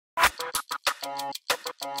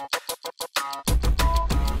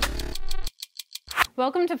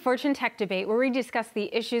Welcome to Fortune Tech Debate, where we discuss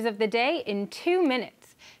the issues of the day in 2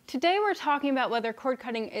 minutes. Today we're talking about whether cord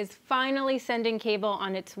cutting is finally sending cable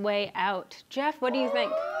on its way out. Jeff, what do you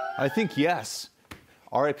think? I think yes.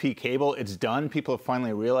 RIP cable, it's done. People have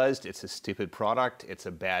finally realized it's a stupid product. It's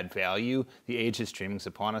a bad value. The age of streaming is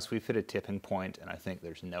upon us. We've hit a tipping point, and I think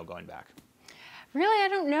there's no going back. Really, I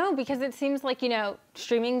don't know, because it seems like,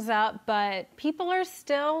 streaming's up, but people are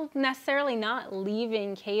still necessarily not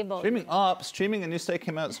leaving cable. Streaming up. Streaming, a new study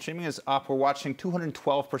came out, streaming is up. We're watching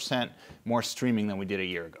 212% more streaming than we did a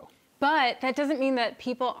year ago. But that doesn't mean that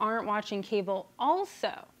people aren't watching cable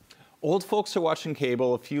also. Old folks are watching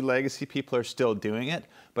cable. A few legacy people are still doing it.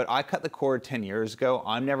 But I cut the cord 10 years ago.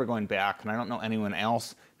 I'm never going back, and I don't know anyone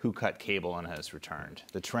else who cut cable and has returned.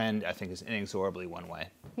 The trend, I think, is inexorably one way.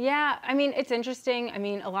 Yeah, it's interesting.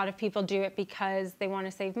 A lot of people do it because they want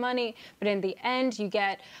to save money, but in the end, you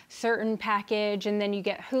get certain package, and then you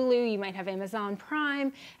get Hulu, you might have Amazon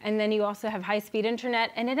Prime, and then you also have high-speed internet,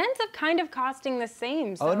 and it ends up kind of costing the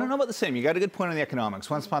same. So. Oh, I don't know about the same. You got a good point on the economics.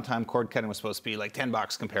 Once upon a time, cord cutting was supposed to be like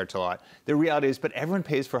 $10 compared to a lot. The reality is, but everyone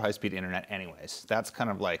pays for high-speed internet anyways. That's kind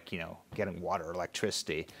of like, getting water or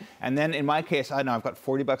electricity. And then in my case, I don't know, I've got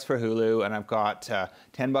 $40 for Hulu, and I've got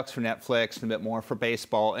 $10 for Netflix, and a bit more for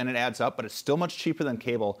baseball, and it adds up, but it's still much cheaper than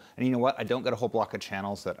cable. And you know what? I don't get a whole block of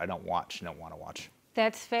channels that I don't watch and don't want to watch.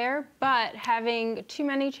 That's fair, but having too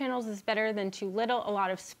many channels is better than too little. A lot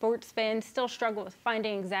of sports fans still struggle with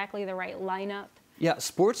finding exactly the right lineup. Yeah,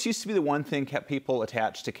 sports used to be the one thing kept people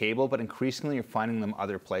attached to cable, but increasingly you're finding them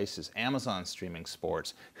other places. Amazon streaming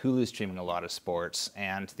sports, Hulu streaming a lot of sports,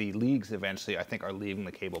 and the leagues eventually, I think, are leaving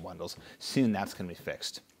the cable bundles. Soon that's going to be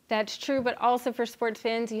fixed. That's true, but also for sports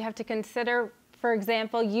fans, you have to consider, for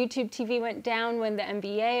example, YouTube TV went down when the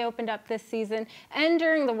NBA opened up this season and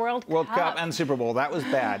during the World Cup and Super Bowl. That was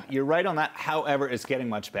bad. You're right on that. However, it's getting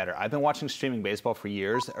much better. I've been watching streaming baseball for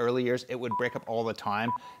years. The early years, it would break up all the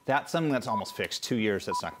time. That's something that's almost fixed. 2 years,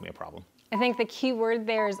 that's not going to be a problem. I think the key word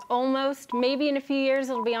there is almost. Maybe in a few years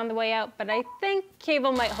it'll be on the way out, but I think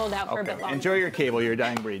cable might hold out for a bit longer. Enjoy your cable. You're a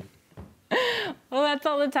dying breed. Well, that's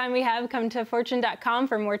all the time we have. Come to fortune.com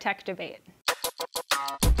for more tech debate.